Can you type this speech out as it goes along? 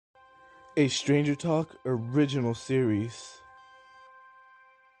A Stranger Talk original series.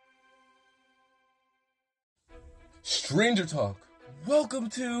 Stranger Talk, welcome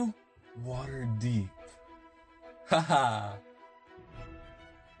to Waterdeep. Haha.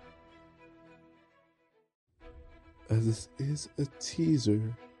 As this is a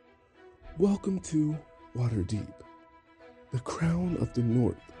teaser, welcome to Waterdeep, the crown of the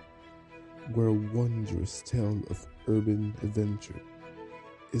north, where a wondrous tale of urban adventure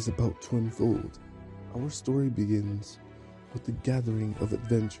is about to unfold. Our story begins with the gathering of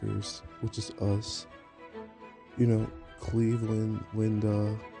adventurers, which is us. You know, Cleveland,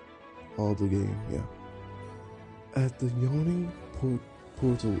 Linda, all the game, yeah. At the Yawning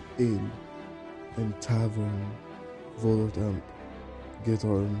Portal Inn and Tavern, Volodamp,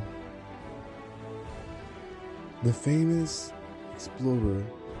 Gitarm. The famous explorer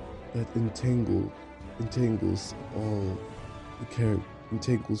that entangles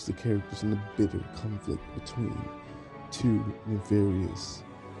the characters in a bitter conflict between two nefarious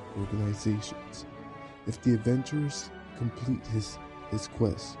organizations. If the adventurers complete his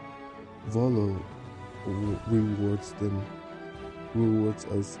quest, Volo rewards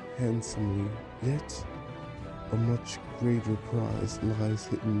us handsomely, yet a much greater prize lies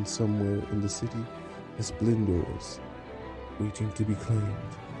hidden somewhere in the city as Splendors, waiting to be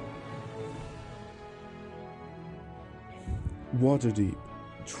claimed. Waterdeep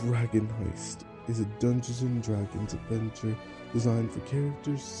Dragon Heist is a Dungeons & Dragons adventure designed for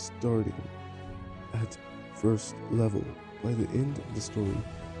characters starting at first level. By the end of the story,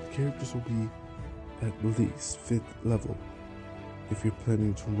 the characters will be at least 5th level. If you're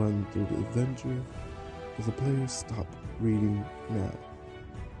planning to run through the adventure as a player, stop reading now.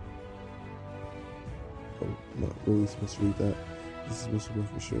 Oh, I'm not really supposed to read that. This is supposed to be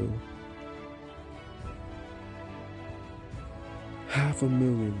for show.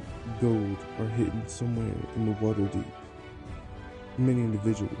 500,000 gold are hidden somewhere in the Waterdeep. Many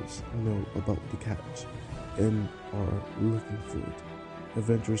individuals know about the catch and are looking for it.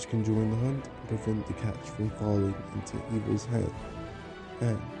 Adventurers can join the hunt and prevent the catch from falling into evil's hand.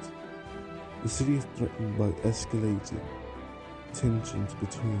 And the city is threatened by escalating tensions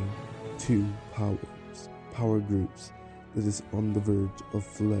between two power groups that is on the verge of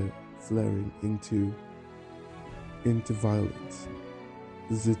flaring into violence.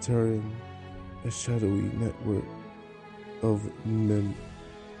 The Zetaran, a shadowy network of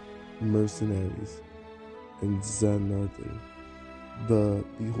mercenaries, and Xanartha, the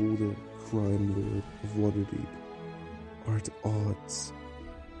beholder crime lord of Waterdeep, are at odds.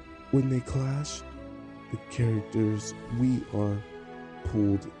 When they clash, the characters we are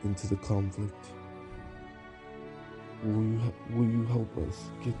pulled into the conflict. Will you help us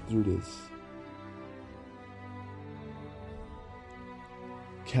get through this?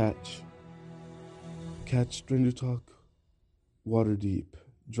 Catch Stranger Talk, Waterdeep,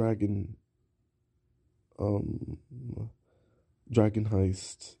 Dragon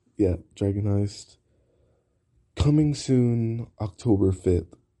Heist. Yeah, Dragon Heist. Coming soon, October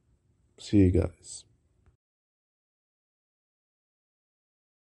 5th. See you guys.